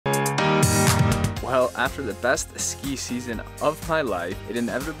Well, after the best ski season of my life, it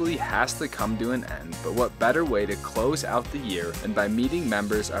inevitably has to come to an end, but what better way to close out the year than by meeting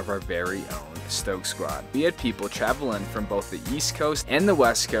members of our very own Stoke Squad. We had people travel in from both the East Coast and the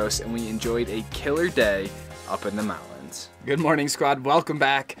West Coast, and we enjoyed a killer day up in the mountains. Good morning, squad. Welcome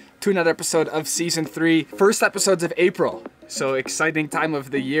back to another episode of Season 3. First episodes of April. So exciting time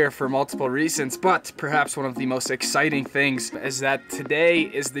of the year for multiple reasons, but perhaps one of the most exciting things is that today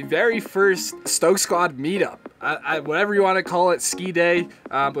is the very first Stoke Squad meetup. Whatever you want to call it, ski day,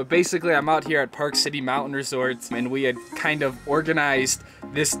 but basically I'm out here at Park City Mountain Resort, and we had kind of organized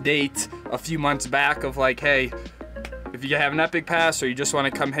this date a few months back of like, hey, if you have an Epic Pass or you just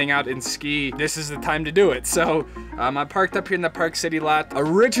want to come hang out and ski, this is the time to do it. So I'm parked up here in the Park City lot.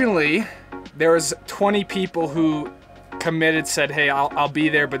 Originally, there was 20 people who committed, said, hey, I'll be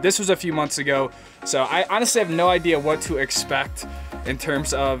there, but this was a few months ago. So I honestly have no idea what to expect in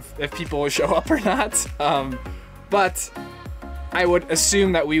terms of if people will show up or not. But I would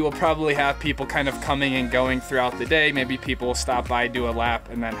assume that we will probably have people kind of coming and going throughout the day. Maybe people will stop by, do a lap,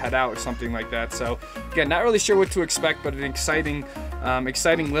 and then head out or something like that. So again, not really sure what to expect, but an exciting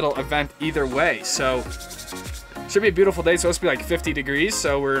little event either way. So should be a beautiful day. It's supposed to be like 50 degrees,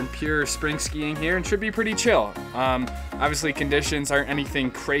 so we're in pure spring skiing here and should be pretty chill. Obviously conditions aren't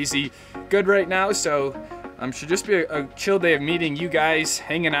anything crazy good right now, so should just be a chill day of meeting you guys,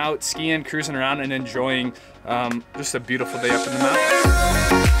 hanging out, skiing, cruising around, and enjoying just a beautiful day up in the mountains.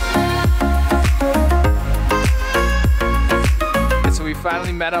 So we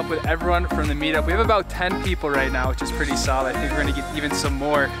finally met up with everyone from the meetup. We have about 10 people right now, which is pretty solid. I think we're gonna get even some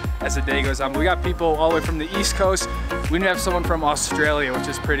more as the day goes on. But we got people all the way from the East Coast. We even have someone from Australia, which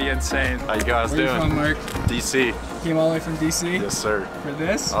is pretty insane. How you guys doing? Where you from, Mark? DC. Came all the way from DC? Yes, sir. For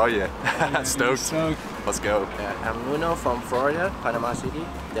this? Oh yeah. Stoked. Let's go. I'm Nuno from Florida, Panama City.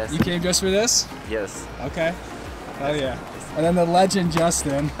 You came just for this? Yes. Okay. Hell yeah. And then the legend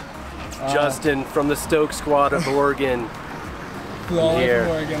Justin. Justin from the Stoke Squad of Oregon. Flew all the way from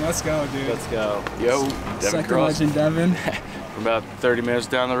Oregon. Let's go, dude. Let's go. Yo, Devin Second Cross. legend Devin. We're about 30 minutes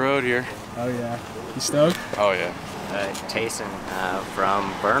down the road here. Oh yeah. You stoked? Oh yeah. Jason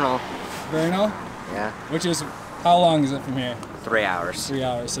from Vernal. Vernal? Yeah. Which is, how long is it from here? 3 hours. 3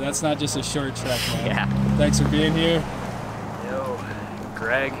 hours. So that's not just a short trek, man. Yeah. Thanks for being here. Yo,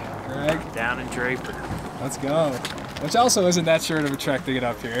 Greg. Greg. Down in Draper. Let's go. Which also isn't that short of a trek to get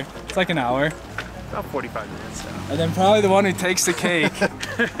up here. It's like an hour. About 45 minutes. So. And then probably the one who takes the cake.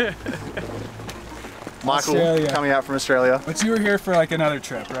 Michael, Australia. coming out from Australia. But you were here for like another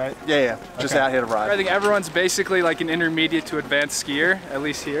trip, right? Yeah. Just out here to ride. I think everyone's basically like an intermediate to advanced skier, at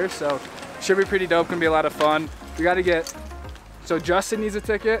least here. So should be pretty dope, gonna be a lot of fun. We gotta get, so Justin needs a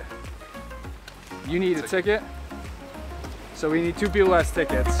ticket. You need a ticket. So we need 2 people who has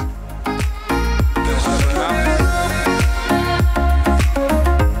tickets.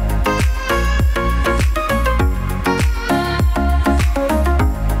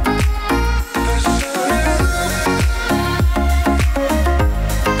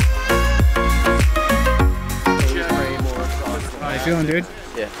 Feeling, dude?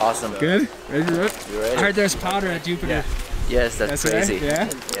 Yeah, awesome. Good? Ready to rip? You ready? I heard there's powder at Jupiter. Yeah. Yes, that's crazy. Right? Yeah?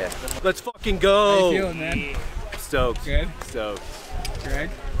 Yeah. Let's fucking How go. you feeling, man? Stoked. Good? Stoked.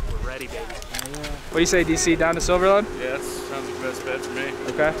 Greg? We're ready, baby. What do you say, DC? Down to Silverlode? Yeah, that sounds like the best bet for me.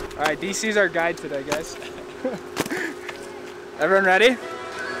 Okay. All right, DC's our guide today, guys. Everyone ready?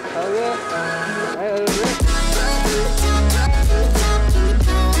 Hell yeah. All right, let's rip.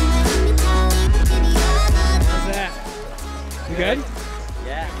 How's that? You good?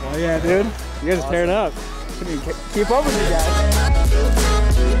 Yeah. Oh yeah, dude. You guys are tearing up. Keep up with you guys.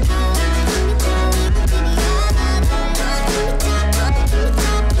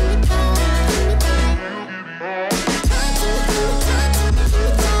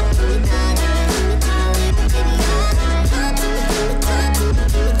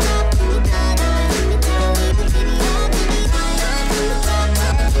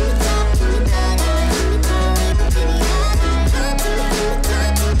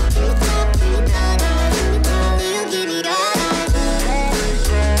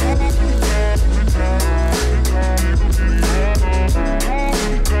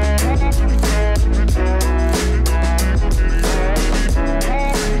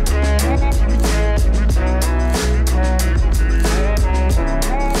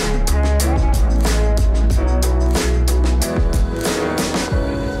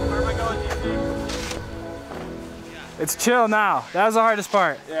 It's chill now. That was the hardest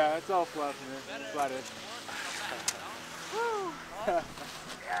part. Yeah, it's all flat for me. Flat it.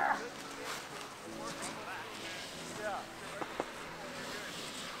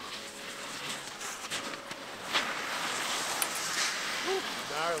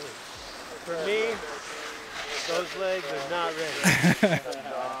 gnarly. For me, those legs are not ready.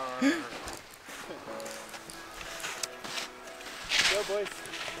 Go, boys.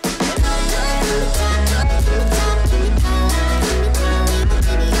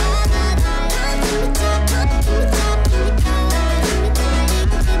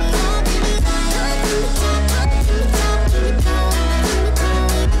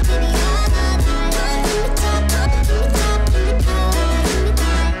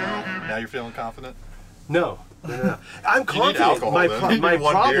 Now you're feeling confident? No. I'm confident. alcohol, my then. my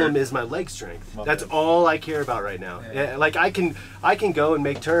One problem beer. is my leg strength. Okay. That's all I care about right now. Yeah, like I can go and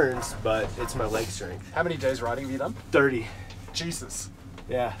make turns, but it's my leg strength. How many days riding have you done? 30. Jesus.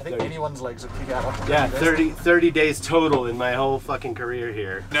 Yeah. I think 30. anyone's legs would peak out after Yeah, 30 days. 30 days total in my whole fucking career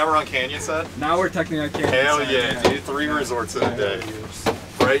here. Now we're on Canyon set? Now we're technically on Canon. Hell yeah, dude. 3 resorts in a day.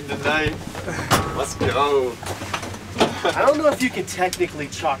 Brighton tonight. Let's go. I don't know if you can technically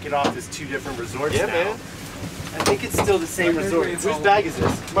chalk it off as 2 different resorts Yeah, now. man. I think it's still the same resort. it's Whose all- bag is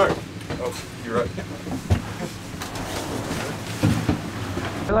this? Mark. Oh, you're right.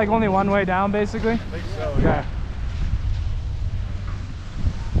 Like only one way down, basically? I think so, yeah.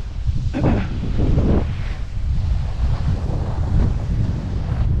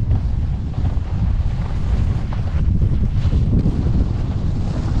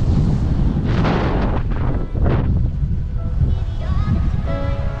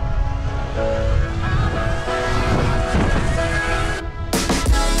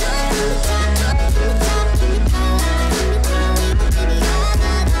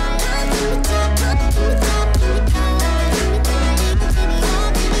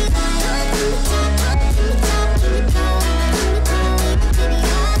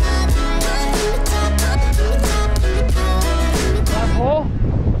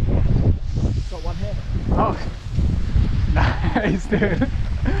 Oh, nice, dude.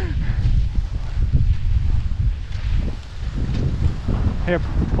 Here,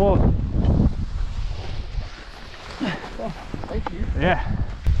 pull. Oh, thank you. Yeah.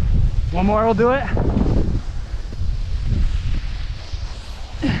 One more will do it.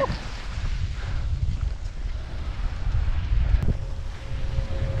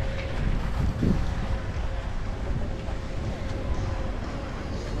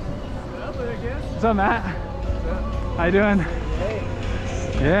 What's up, Matt? How you doing?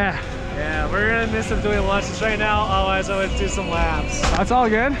 Yeah. Yeah, we're gonna miss him doing lunches right now, otherwise I would do some laps. That's all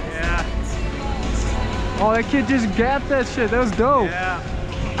good. Yeah. Oh, that kid just got that shit. That was dope. Yeah.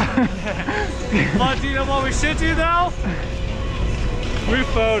 But do you know what we should do though? Group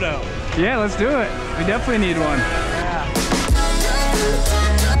photo. Yeah, let's do it. We definitely need one.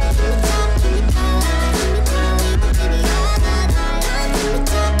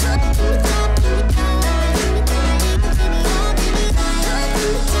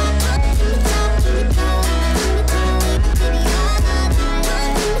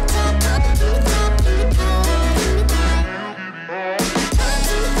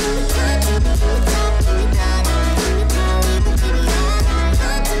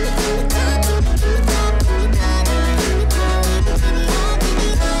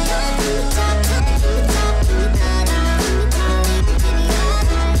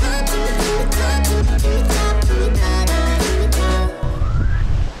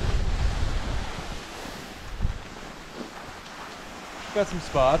 Got some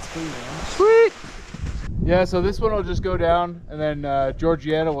spots, please. Sweet. Yeah, so this one will just go down, and then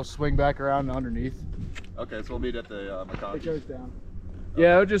Georgiana will swing back around underneath. Okay, so we'll meet at the Mckonkeys. Goes down.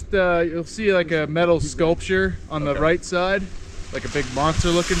 Yeah, it'll just you'll see like a metal sculpture on the right side, like a big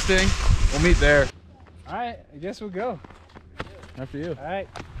monster-looking thing. We'll meet there. All right, I guess we'll go. After you. All right.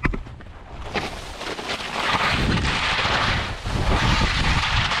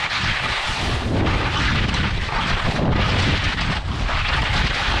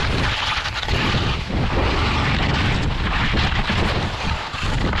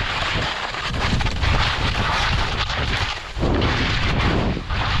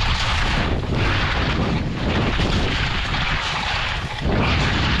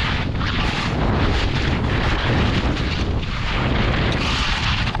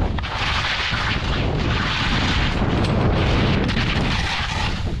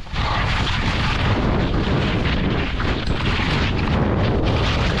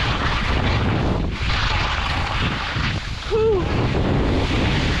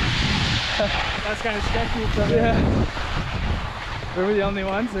 That's kind of sketchy. So Yeah. Were we the only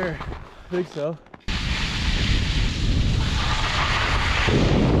ones, or? I think so.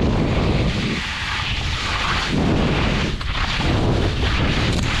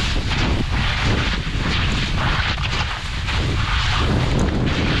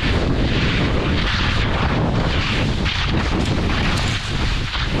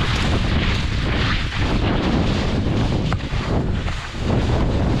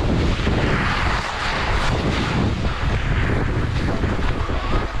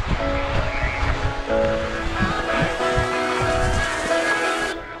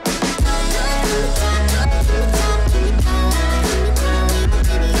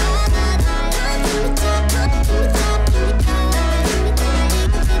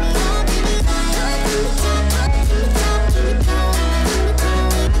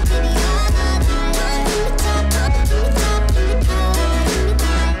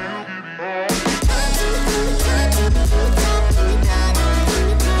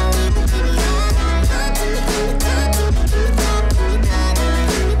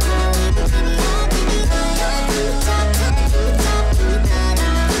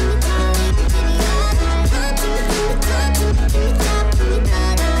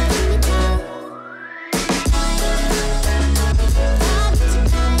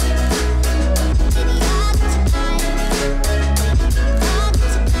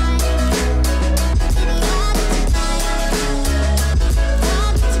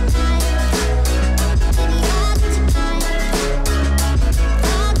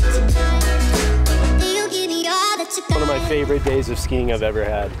 favorite days of skiing I've ever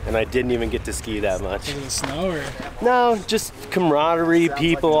had, and I didn't even get to ski that much. Was it snow or? No, just camaraderie,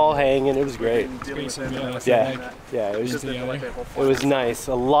 people all hanging. It was great. Yeah. Yeah, it was nice.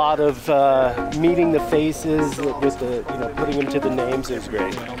 A lot of meeting the faces with the, you know, putting them to the names. It was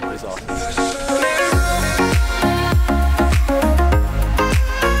great. It was awesome.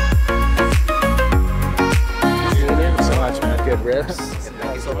 Good rips.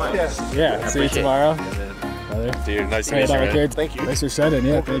 Thank you so much. Yeah, see you tomorrow. Dude, nice to meet you, man. Thank you. Thanks for shedding.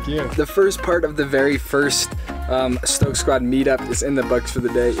 Yeah, thank you. The first part of the very first Stoke Squad meetup is in the books for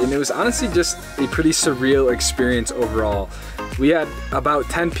the day, and it was honestly just a pretty surreal experience overall. We had about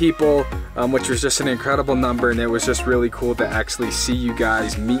 10 people, which was just an incredible number, and it was just really cool to actually see you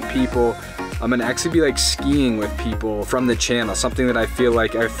guys, meet people, and actually be like skiing with people from the channel, something that I feel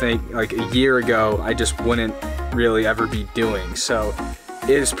like like a year ago I just wouldn't really ever be doing. So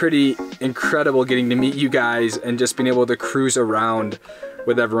it was pretty incredible getting to meet you guys and just being able to cruise around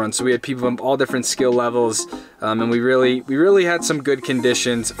with everyone. So we had people from all different skill levels, and we really had some good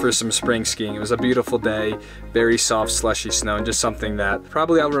conditions for some spring skiing. It was a beautiful day, very soft slushy snow, and just something that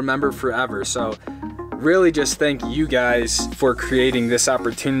probably I'll remember forever. So really just thank you guys for creating this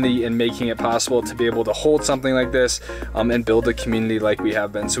opportunity and making it possible to be able to hold something like this and build a community like we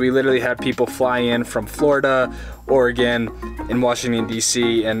have been. So we literally had people fly in from Florida, Oregon, and Washington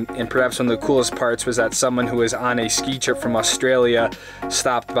DC, and perhaps one of the coolest parts was that someone who was on a ski trip from Australia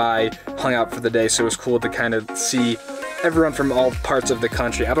stopped by, hung out for the day. So it was cool to kind of see everyone from all parts of the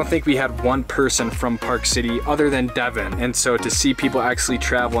country. I don't think we had one person from Park City other than Devin, and so to see people actually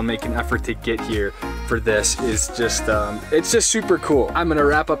travel and make an effort to get here for this is just it's just super cool. I'm gonna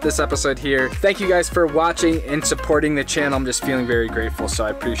wrap up this episode here. Thank you guys for watching and supporting the channel. I'm just feeling very grateful, so I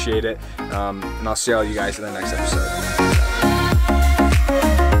appreciate it, and I'll see all you guys in the next episode.